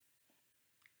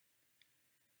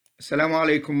السلام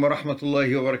عليكم ورحمة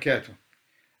الله وبركاته.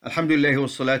 Alhamdulillah wa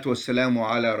salatu wa salamu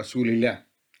ala Rasulillah.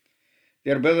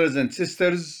 Dear brothers and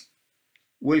sisters,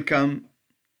 welcome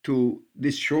to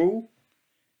this show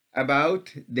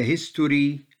about the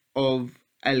history of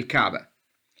Al-Kaaba.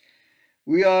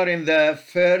 We are in the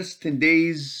first 10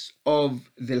 days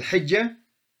of the Hijjah.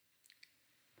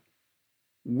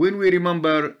 When we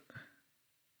remember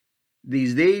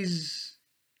these days,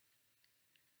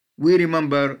 we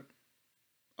remember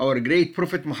our great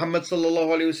Prophet Muhammad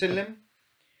sallallahu alaihi wasallam.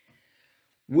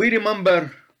 We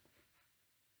remember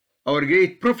our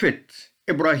great Prophet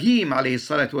Ibrahim alayhi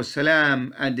salatu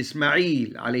wasalam and Ismail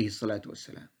alayhi salatu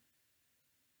wasalam.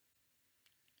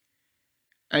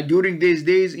 And during these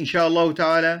days, inshallah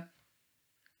ta'ala,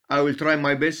 I will try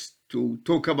my best to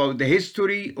talk about the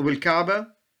history of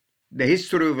Al-Kaaba, the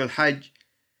history of Al-Hajj,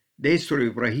 the history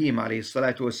of Ibrahim alayhi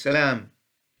salatu wasalam.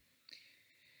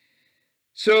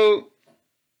 So,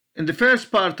 in the first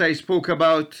part, I spoke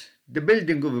about the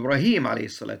building of Ibrahim alayhi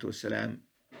salatu wasalam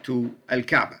to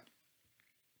Al-Kaaba.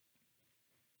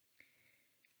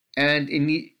 And in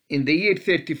the year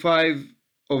 35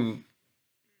 of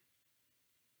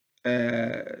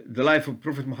the life of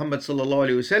Prophet Muhammad sallallahu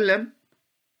alaihi wasallam,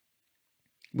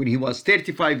 when he was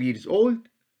 35 years old,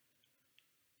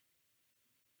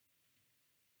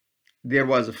 there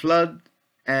was a flood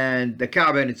and the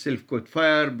Kaaba in itself caught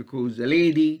fire because a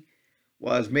lady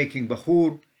was making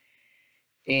bakhur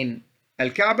in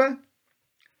Al-Kaaba.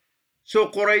 So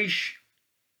Quraysh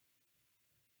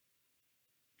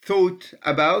thought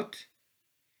about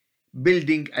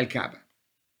building Al-Kaaba.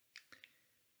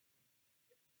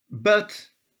 But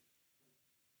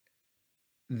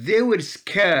they were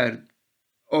scared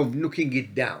of knocking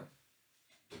it down.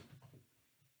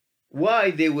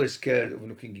 Why they were scared of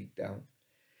knocking it down?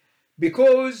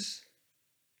 Because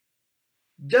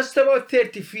just about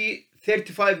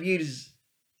 35 years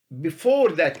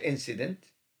before that incident,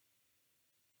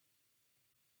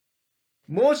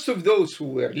 most of those who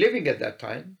were living at that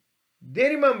time, they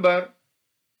remember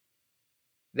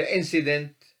the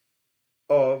incident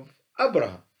of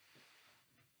Abraha.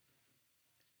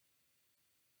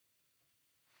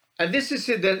 And this is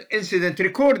the incident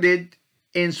recorded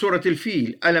in Surah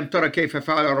Al-Fil. أَلَمْ تَرَ كَيْفَ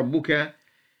فَعَلَ رَبُّكَ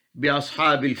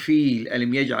بِأَصْحَابِ الْفِيلِ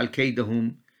أَلَمْ يَجْعَلْ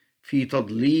كَيْدَهُمْ فِي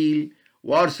تَضْلِيلٍ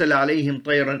وَأَرْسَلَ عَلَيْهِمْ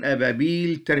طَيْرًا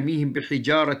أَبَابِيلَ تَرْمِيهِمْ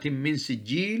بِحِجَارَةٍ مِّن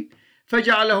سِجِّيلٍ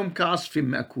فَجَعَلَهُمْ كَعَصْفٍ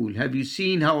مَأْكُولٍ. Have you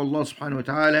seen how Allah subhanahu wa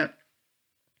ta'ala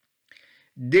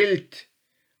dealt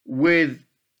with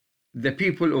the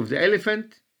people of the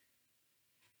elephant?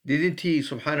 Didn't he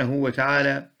subhanahu wa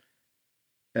ta'ala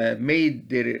made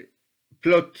their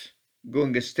plot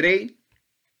going astray?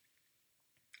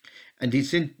 And he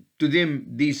sent to them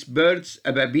these birds,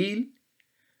 ababil,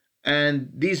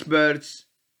 and these birds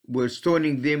were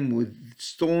stoning them with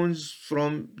stones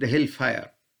from the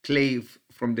hellfire, clay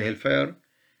from the hellfire,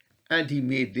 and he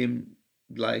made them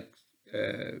like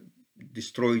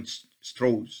destroyed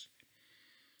straws.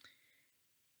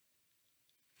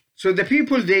 So the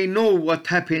people, they know what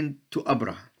happened to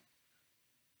Abraham.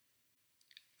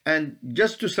 And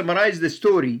just to summarize the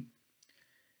story,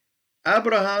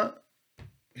 Abraham,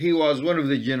 he was one of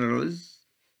the generals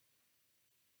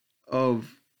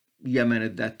of Yemen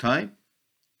at that time,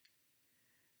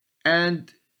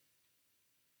 and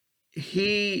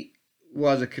he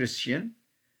was a Christian.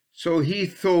 So he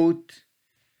thought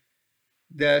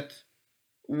that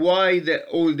why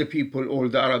all the people, all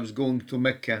the Arabs going to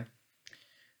Mecca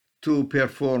to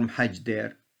perform Hajj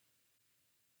there?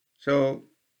 So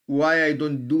why I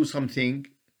don't do something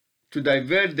to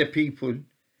divert the people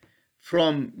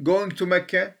from going to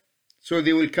Mecca so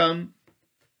they will come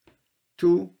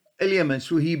to Yemen?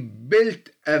 So he built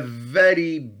a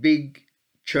very big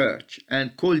church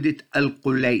and called it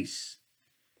Al-Qulais.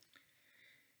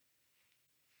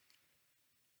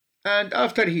 And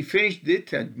after he finished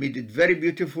it and made it very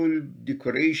beautiful,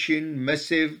 decoration,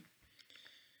 massive,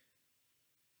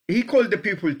 he called the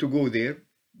people to go there.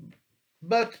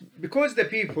 But because the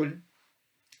people,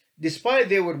 despite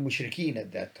they were mushrikeen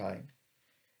at that time,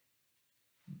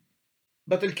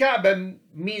 but Al-Kaaba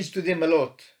means to them a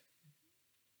lot,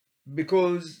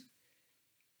 because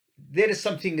there is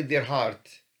something in their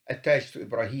heart attached to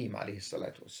Ibrahim alayhi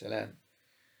salatu wasalam.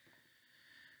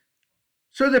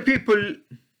 So the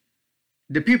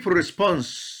people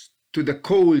response to the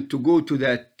call to go to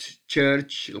that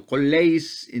church,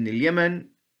 Al-Qulais in Yemen,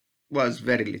 was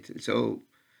very little. So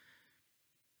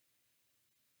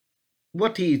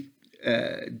what he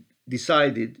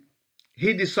decided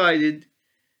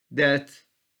that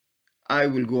I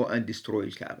will go and destroy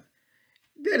Kaaba.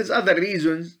 There is other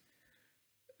reasons.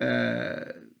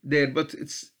 The there, but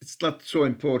it's not so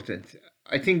important.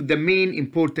 I think the main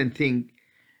important thing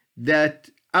that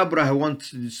Abraha wants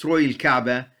to destroy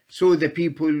Al-Kaaba so the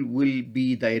people will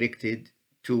be directed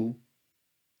to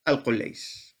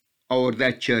Al-Qulais, or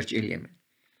that church in Yemen.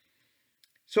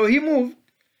 So he moved,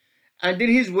 and in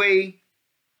his way,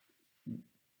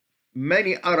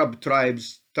 many Arab tribes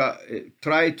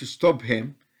tried to stop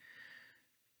him,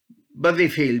 but they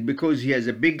failed because he has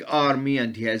a big army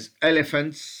and he has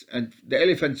elephants, and the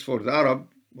elephants for the Arab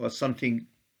was something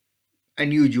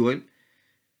unusual.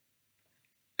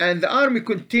 And the army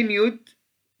continued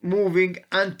moving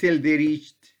until they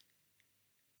reached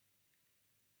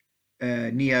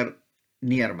near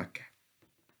Mecca.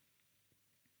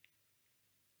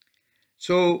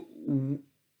 So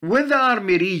when the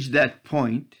army reached that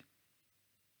point,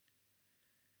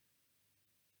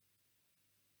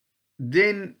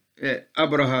 then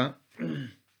Abraha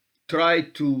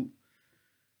tried to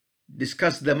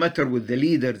discuss the matter with the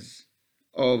leaders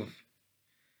of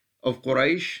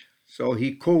Quraysh. So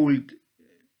he called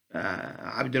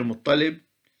Abd al-Muttalib.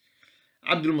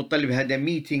 Abd al-Muttalib had a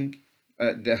meeting,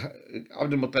 Abd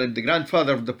al-Muttalib, the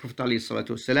grandfather of the Prophet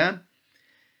ﷺ,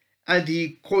 and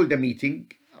he called a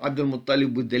meeting, Abd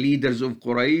al-Muttalib, with the leaders of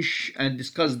Quraysh and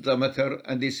discussed the matter,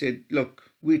 and they said,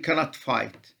 look, we cannot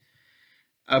fight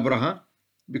Abraha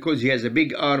because he has a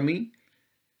big army,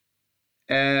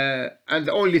 and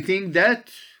the only thing that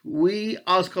we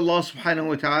ask Allah subhanahu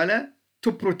wa ta'ala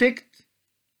to protect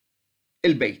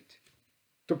Al-Bayt,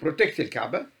 to protect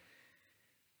Al-Kaaba.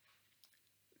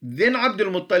 Then Abd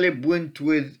al-Muttalib went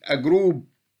with a group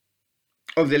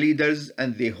of the leaders,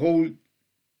 and they hold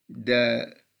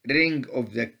the ring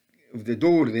of the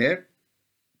door there,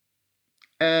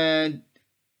 and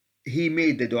he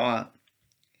made the dua.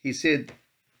 He said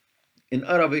in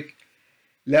Arabic,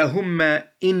 اللهم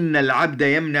إن العبد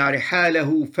يمنع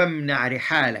رحاله فامنع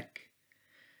رحالك،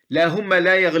 اللهم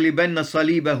لا يغلبن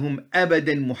صليبهم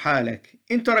أبدا محالك،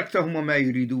 إن تركتهم وما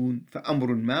يريدون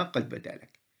فأمر ما قد بدا لك.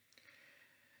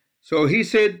 So he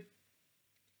said,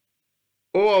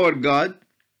 O our God,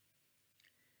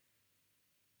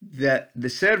 the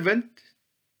servant,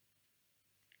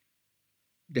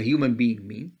 the human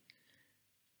being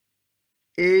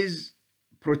is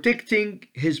protecting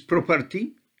his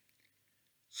property.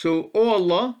 So, O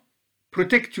Allah,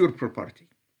 protect your property.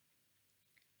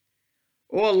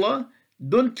 O Allah,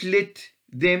 don't let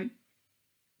them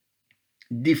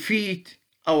defeat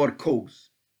our cause.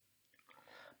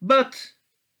 But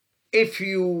if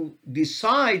you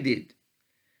decided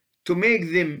to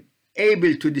make them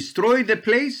able to destroy the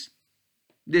place,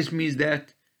 this means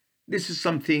that this is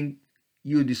something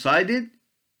you decided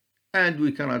and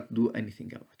we cannot do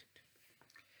anything about it.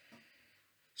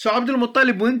 So Abd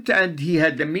al-Muttalib went and he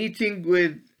had a meeting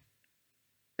with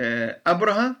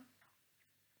Abraha,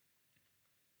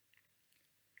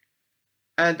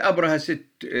 and Abraha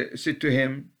said to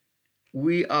him,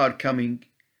 we are coming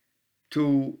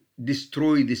to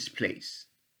destroy this place,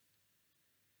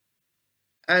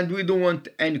 and we don't want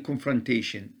any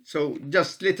confrontation, so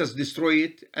just let us destroy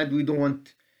it, and we don't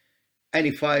want any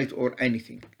fight or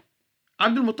anything.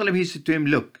 Abd al-Muttalib, he said to him,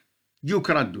 look, you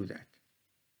cannot do that.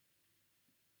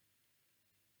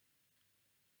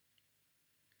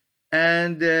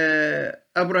 And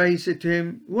Abraha, he said to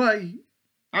him, why?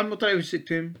 Abd al-Muttalib said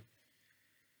to him,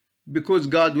 because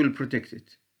God will protect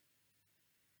it.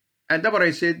 And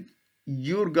Abraha said,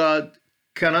 your God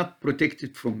cannot protect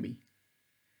it from me.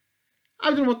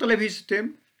 Abd al-Muttalib, he said to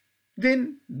him,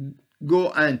 then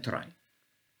go and try.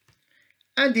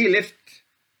 And he left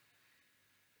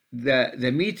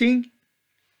the meeting,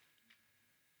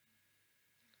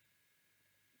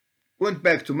 went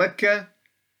back to Mecca,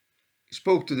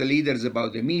 spoke to the leaders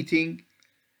about the meeting.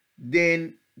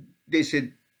 Then they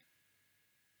said,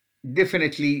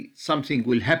 definitely something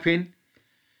will happen.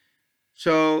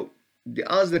 So they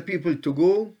asked the people to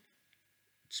go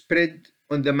spread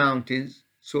on the mountains,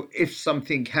 so if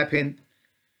something happened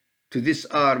to this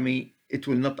army, it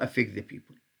will not affect the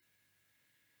people.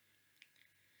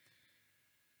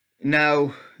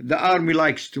 Now the army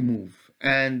likes to move,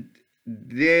 and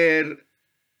the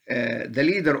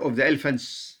leader of the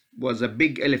elephants was a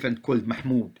big elephant called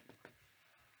Mahmud.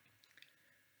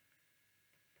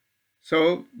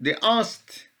 So they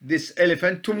asked this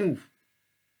elephant to move,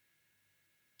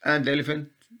 and the elephant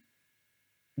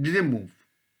didn't move.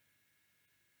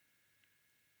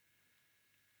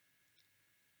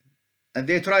 And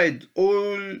they tried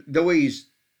all the ways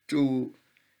to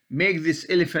make this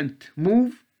elephant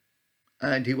move,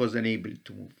 and he was unable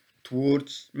to move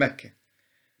towards Mecca.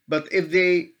 But if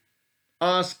they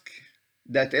ask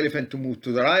that elephant to move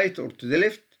to the right or to the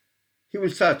left, he will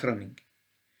start running.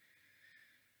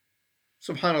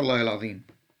 Subhanallah al-Azim.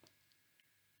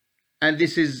 And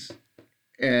this is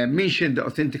mentioned the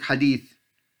authentic hadith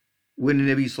when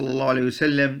the Nabi sallallahu alayhi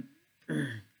wasallam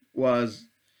was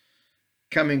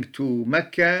coming to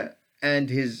Mecca and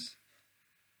his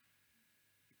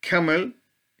camel,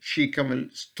 she camel,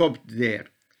 stopped there,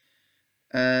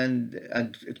 and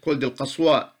it's called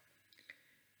al-Qaswa.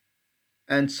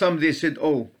 And some they said,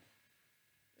 oh,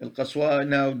 al-Qaswa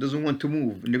now doesn't want to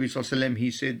move. Nabi sallallahu alayhi wasallam, he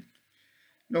said,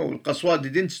 no, al-Qaswa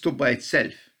didn't stop by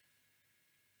itself,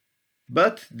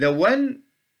 but the one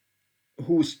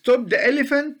who stopped the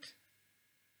elephant,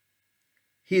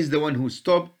 he's the one who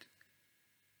stopped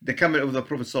the camel of the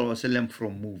Prophet ﷺ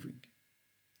from moving.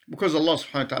 Because Allah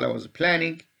subhanahu wa ta'ala was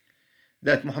planning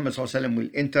that Muhammad ﷺ will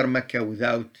enter Mecca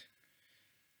without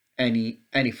any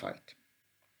fight.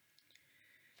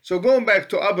 So going back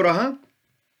to Abraha,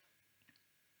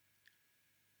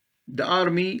 the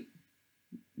army,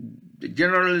 the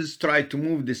generals tried to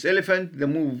move this elephant.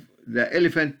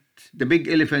 The big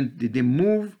elephant didn't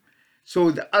move.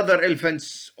 So the other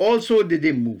elephants also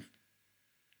didn't move.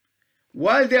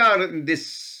 While they are in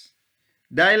this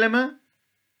dilemma,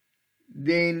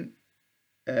 then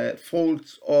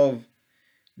faults of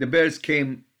the birds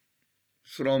came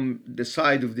from the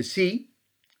side of the sea,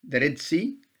 the Red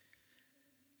Sea.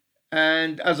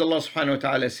 And as Allah subhanahu wa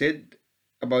ta'ala said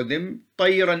about them,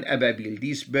 طَيْرًا أَبَابِيل,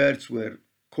 these birds were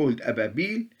called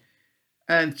Ababil,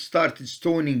 and started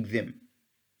stoning them.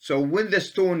 So when the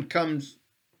stone comes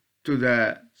to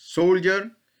the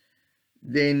soldier,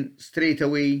 then straight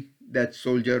away that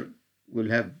soldier will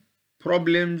have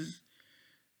problems,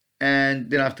 and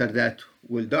then after that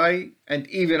will die. And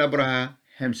even Abraha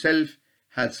himself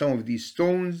had some of these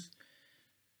stones.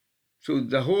 So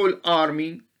the whole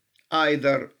army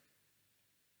either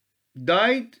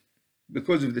died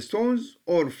because of the stones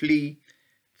or flee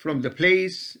from the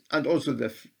place, and also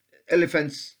the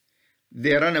elephants,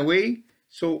 they run away.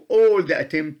 So all the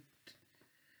attempt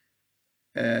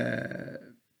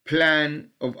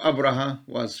plan of Abraha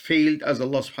was failed, as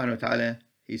Allah subhanahu wa ta'ala,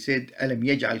 he said, أَلَمْ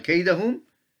يَجْعَلْ كَيْدَهُمْ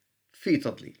فِي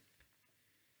تَضْلِيلٍ.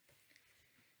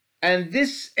 And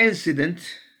this incident,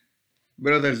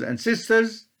 brothers and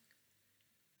sisters,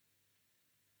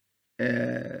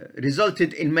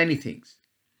 resulted in many things.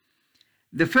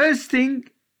 The first thing,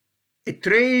 it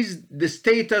raised the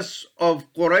status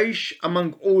of Quraysh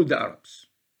among all the Arabs.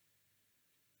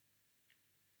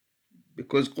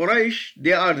 Because Quraysh,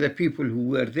 they are the people who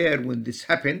were there when this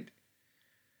happened,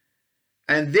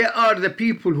 and they are the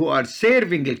people who are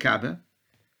serving Al-Kaaba.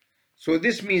 So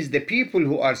this means the people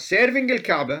who are serving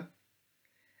Al-Kaaba,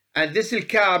 and this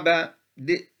Al-Kaaba,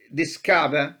 this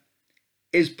Kaaba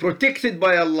is protected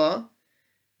by Allah,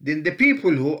 then the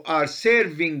people who are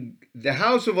serving the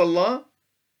house of Allah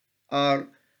are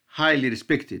highly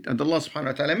respected. And Allah subhanahu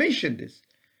wa ta'ala mentioned this.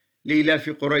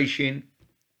 لِإِلَافِ قُرَيْشٍ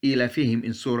إِلَافِهِمْ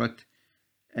in Surah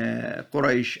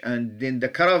Quraysh. And then the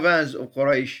caravans of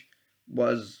Quraysh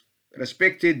was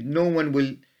respected. No one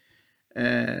will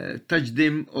touch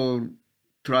them or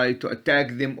try to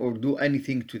attack them or do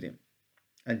anything to them.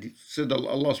 And it said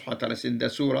Allah subhanahu wa ta'ala in the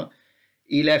surah,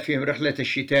 إِلَافِهِمْ رِحْلَةَ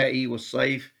الشِّتَاءِ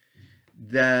وَالصَّيْفِ,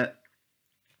 the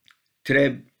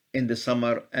trip in the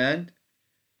summer and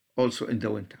also in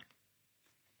the winter.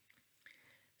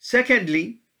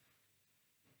 Secondly,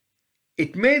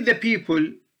 it made the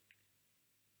people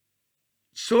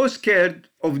so scared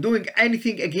of doing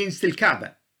anything against the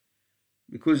Kaaba,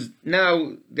 because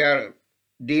now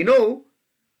they know,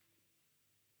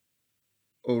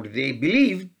 or they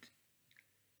believed,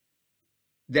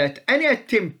 that any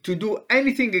attempt to do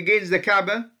anything against the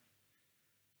Kaaba,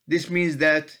 this means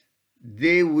that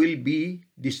they will be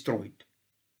destroyed.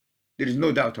 There is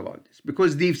no doubt about this,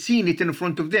 because they've seen it in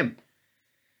front of them.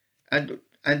 And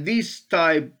these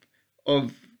type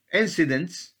of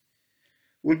incidents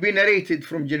will be narrated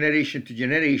from generation to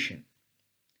generation.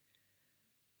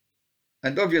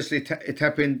 And obviously it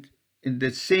happened in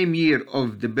the same year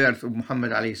of the birth of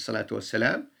Muhammad alayhi salatu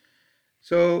wasalam.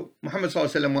 So Muhammad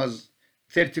sallallahu alayhi wasallam was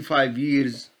 35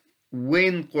 years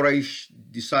when Quraysh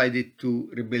decided to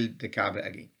rebuild the Kaaba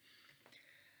again.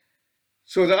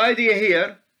 So the idea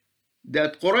here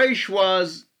that Quraysh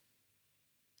was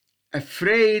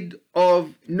afraid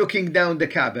of knocking down the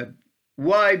Kaaba.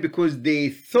 Why? Because they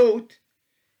thought,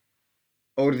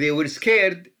 or they were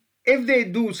scared, if they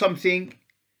do something,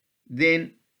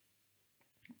 then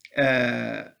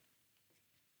a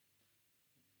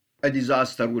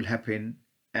disaster will happen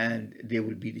and they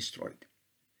will be destroyed.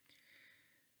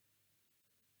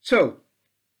 So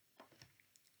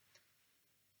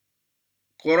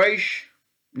Quraysh,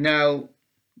 now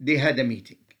they had a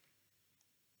meeting.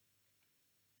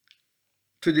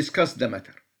 to discuss the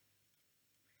matter.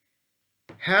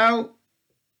 How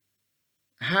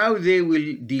they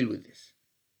will deal with this.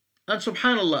 And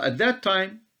subhanallah, at that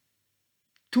time,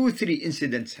 2-3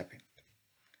 incidents happened.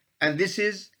 And this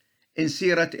is in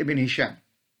Sirat ibn Hisham.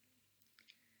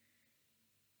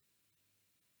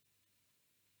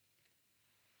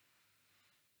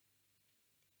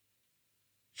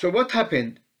 So what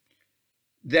happened?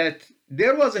 That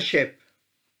there was a ship,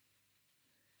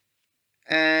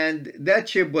 and that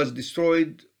ship was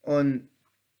destroyed on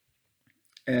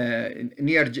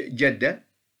near Jeddah.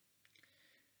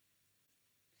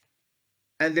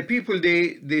 And the people,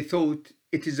 they thought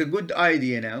it is a good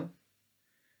idea now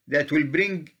that we'll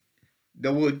bring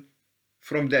the wood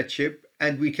from that ship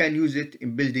and we can use it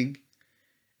in building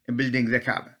the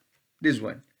Kaaba. This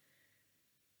one.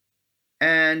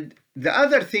 And the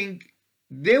other thing,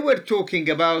 they were talking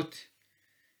about,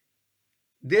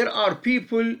 there are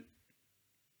people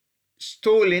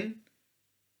stolen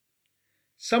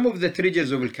some of the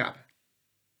treasures of Al-Kaaba.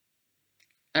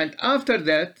 And after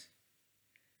that,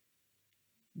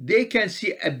 they can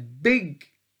see a big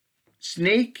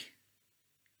snake.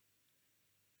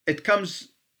 It comes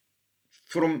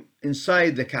from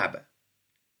inside the Kaaba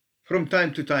from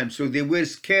time to time. So they were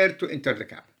scared to enter the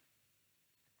Kaaba.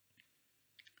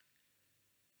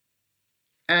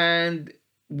 And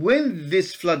when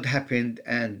this flood happened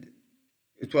and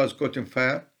it was caught on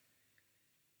fire,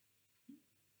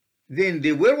 then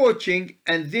they were watching,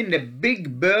 and then a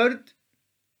big bird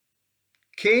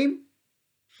came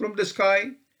from the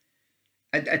sky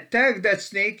and attacked that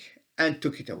snake and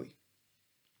took it away.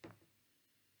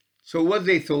 So what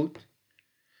they thought?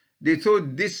 They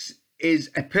thought this is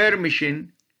a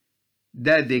permission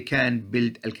that they can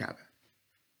build Al-Kaaba.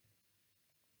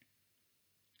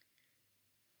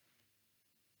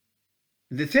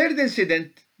 The third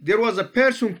incident, there was a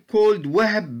person called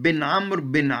Wahab bin Amr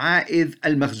bin A'idh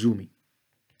al-Makhzumi.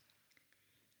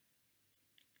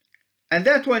 And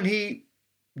that one, he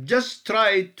just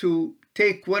tried to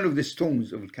take one of the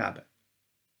stones of Al-Kaaba.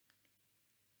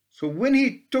 So when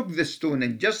he took the stone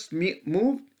and just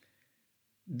moved,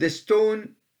 the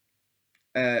stone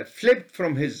flipped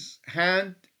from his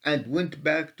hand and went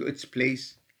back to its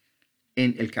place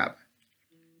in Al-Kaaba.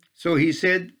 So he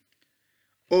said,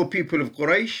 "O people of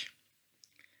Quraysh,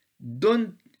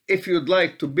 if you'd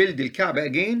like to build Al-Kaaba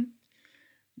again,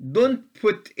 don't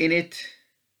put in it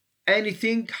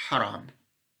anything haram."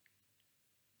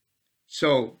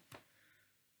 So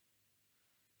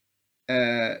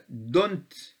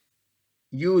don't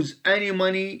use any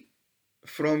money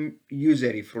from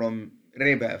usury, from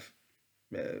riba,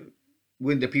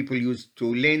 when the people used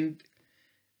to lend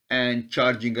and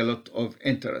charging a lot of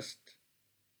interest.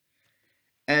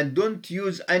 And don't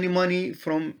use any money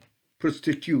from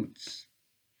prostitutes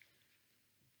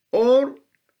or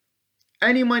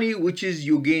any money which is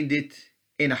you gained it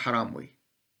in a haram way.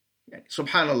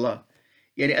 Subhanallah.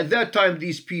 At that time,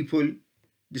 these people,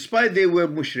 despite they were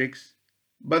mushriks,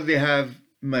 but they have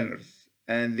manners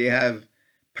and they have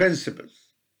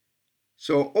principles.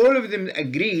 So all of them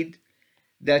agreed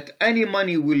that any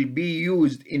money will be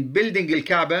used in building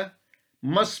Al-Kaaba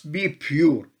must be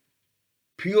pure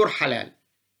halal.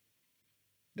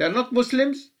 They're not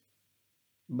Muslims,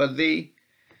 but they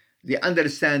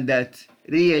understand that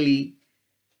really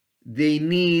they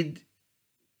need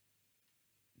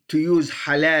to use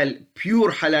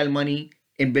pure halal money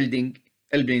in building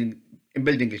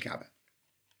Al-Kaaba.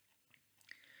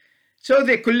 So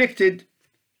they collected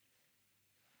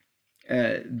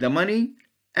the money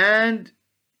and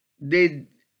they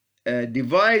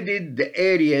divided the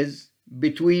areas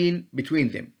between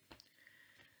them.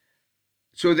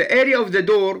 So the area of the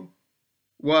door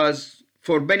was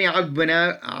for Bani Abd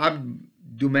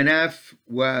Manaf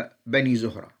wa Bani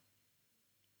Zuhra.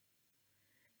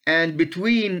 And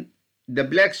between the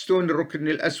black stone, Rukn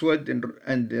al-Aswad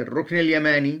and the Rukn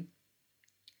al-Yamani,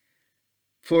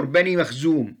 for Bani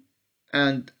Makhzum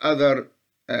and other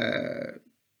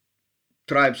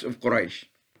tribes of Quraysh.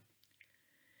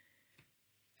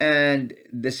 And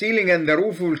the ceiling and the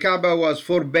roof of Kaaba was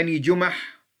for Bani Jumah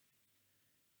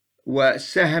wa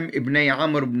Sahm ibn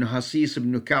Amr ibn Hasis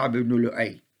ibn Ka'b ibn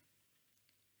Lu'ay.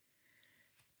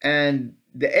 And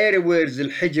the area where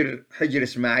Hijr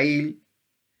Ismail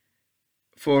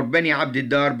for Bani Abd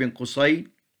Dar bin Qusay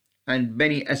and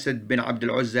Bani Asad bin Abd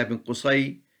al-Uzza bin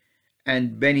Qusay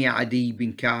and Bani Adi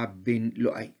bin Ka'b bin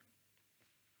Lu'ay.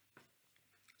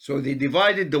 So they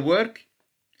divided the work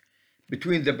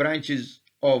between the branches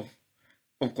of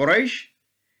Quraysh,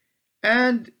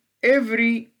 and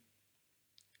every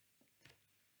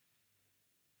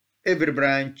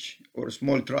branch or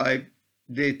small tribe,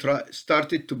 they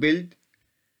started to build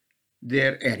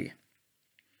their area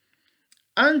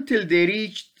until they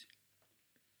reached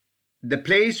the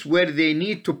place where they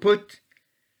need to put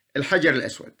Al-Hajar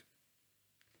Al-Aswad.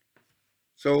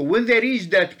 So when they reach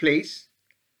that place,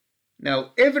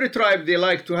 now every tribe, they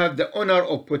like to have the honor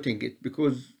of putting it,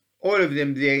 because all of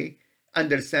them, they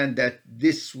understand that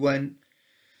this stone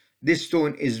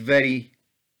is very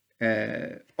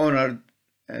honored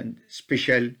and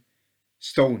special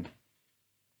stone.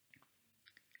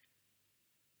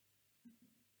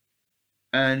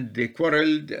 And they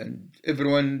quarreled, and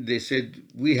everyone, they said,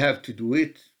 we have to do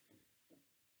it.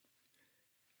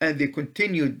 And they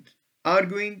continued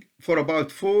arguing for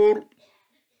about 4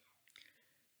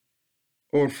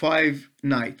 or 5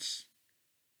 nights.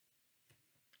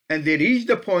 And they reached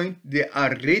the point they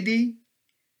are ready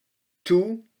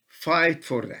to fight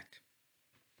for that.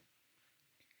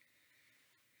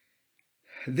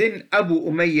 Then Abu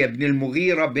Umayyah ibn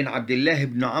al-Mughira bin Abdullah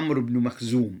ibn Amr ibn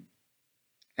Makhzum,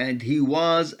 and he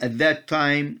was at that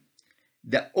time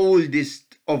the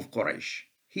oldest of Quraysh.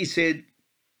 He said,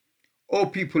 O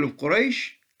people of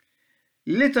Quraysh,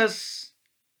 let us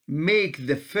make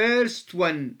the first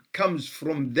one comes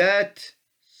from that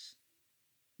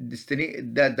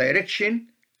direction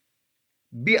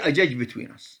be a judge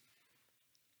between us.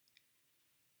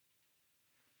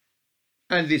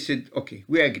 And they said, okay,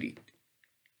 we agreed.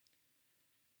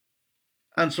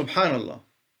 And subhanallah,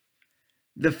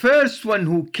 the first one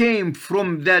who came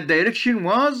from that direction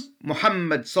was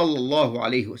Muhammad sallallahu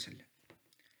alayhi wasallam.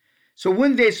 So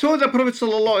when they saw the Prophet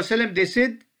sallallahu alayhi wasallam, they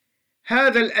said,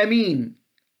 هذا الأمين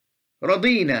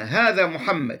رضينا هذا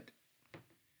محمد.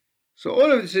 So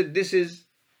all of them said, this is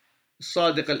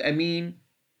Sadiq al-Amin,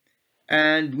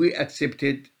 and we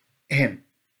accepted him.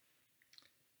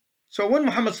 So when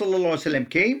Muhammad sallallahu alayhi wasallam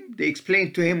came, they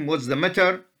explained to him what's the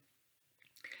matter.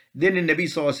 Then the Nabi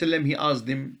sallallahu alayhi wasallam, he asked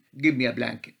them, give me a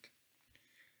blanket.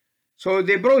 So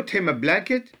they brought him a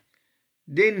blanket.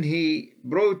 Then he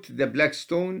brought the black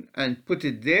stone and put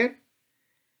it there.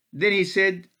 Then he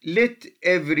said, let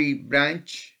every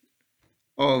branch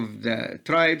of the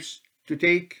tribes to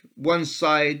take one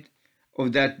side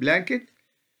of that blanket,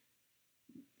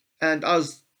 and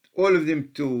asked all of them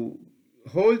to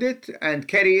hold it and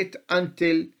carry it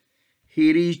until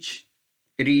he reached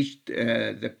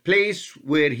the place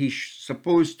where he's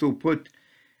supposed to put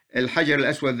Al-Hajar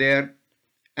Al-Aswad there.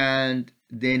 And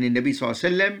then in Nabi Sallallahu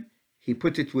Alaihi Wasallam, he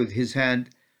put it with his hand,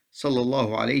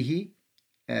 Sallallahu Alaihi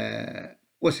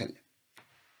Wasallam.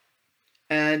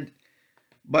 And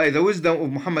by the wisdom of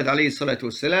Muhammad Alayhi Salatu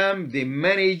Wasallam, they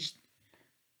managed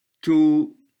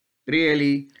to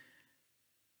really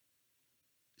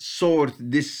sort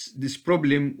this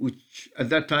problem, which at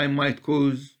that time might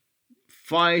cause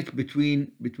fight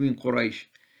between Quraysh.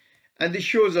 And this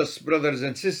shows us, brothers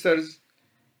and sisters,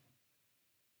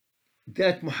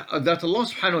 that Allah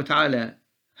subhanahu wa ta'ala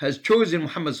has chosen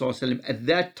Muhammad sallallahu alaihi wasallam at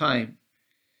that time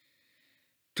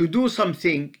to do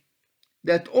something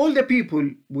that all the people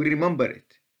will remember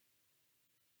it.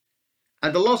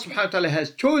 And Allah subhanahu wa ta'ala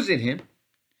has chosen him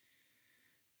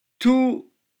to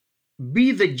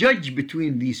be the judge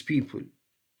between these people.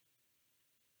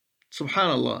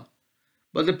 Subhanallah.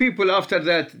 But the people after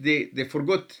that, they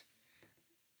forgot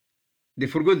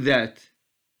that,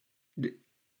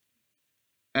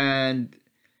 and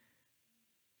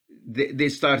they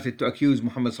started to accuse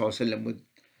Muhammad sallallahu alaihi wasallam with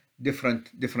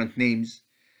different names.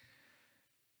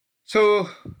 So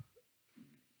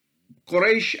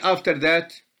Quraysh after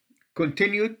that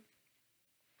continued.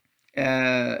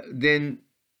 Then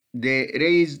they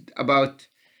raised about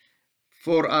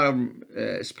 4 arm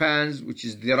spans, which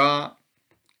is dhira.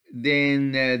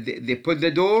 Then they put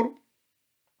the door,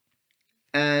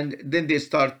 and then they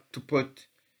start to put,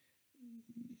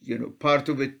 part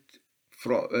of it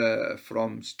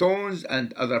from stones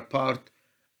and other part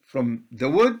from the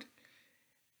wood,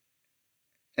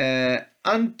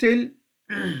 until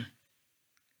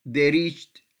they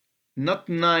reached not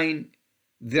 9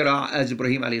 dhira as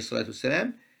Ibrahim alayhi salatu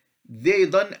wasalam. They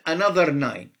done another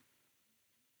 9.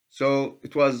 So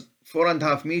it was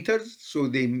 4.5 meters. So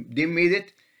they made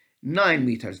it 9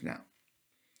 meters now.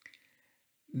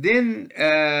 Then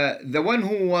the one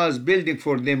who was building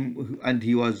for them, and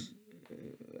he was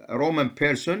a Roman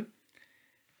person,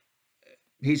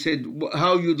 he said,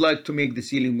 how you'd like to make the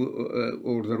ceiling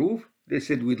or the roof? They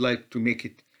said, we'd like to make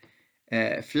it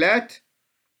flat.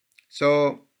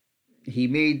 So he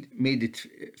made it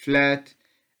flat,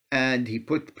 and he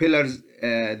put pillars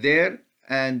there,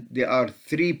 and there are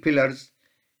 3 pillars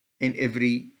in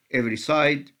every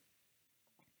side.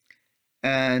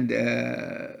 And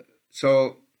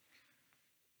so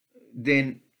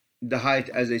then the height,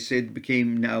 as I said,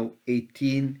 became now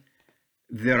 18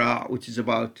 dhira', which is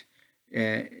about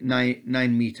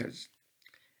 9 meters.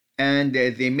 And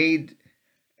they made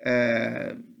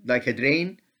like a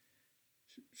drain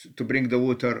to bring the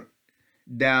water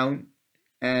down,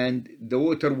 and the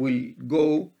water will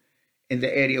go in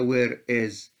the area where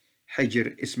is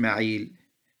Hijr Ismail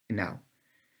now.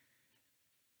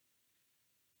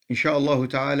 Inshallah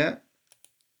ta'ala,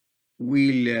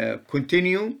 we'll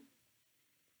continue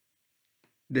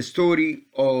the story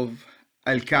of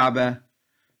Al-Kaaba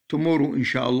tomorrow,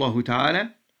 inshallah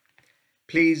ta'ala.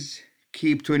 Please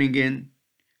keep tuning in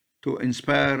to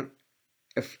Inspire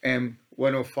FM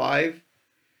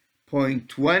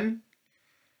 105.1,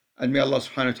 and may Allah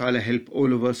subhanahu wa ta'ala help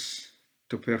all of us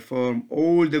to perform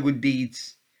all the good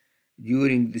deeds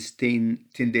during this 10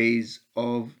 days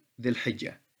of Dhul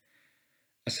Hijjah.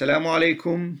 Assalamu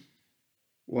alaikum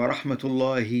wa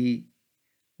rahmatullahi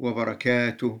wa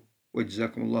barakatuh, wa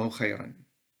jazakumullahu khairan.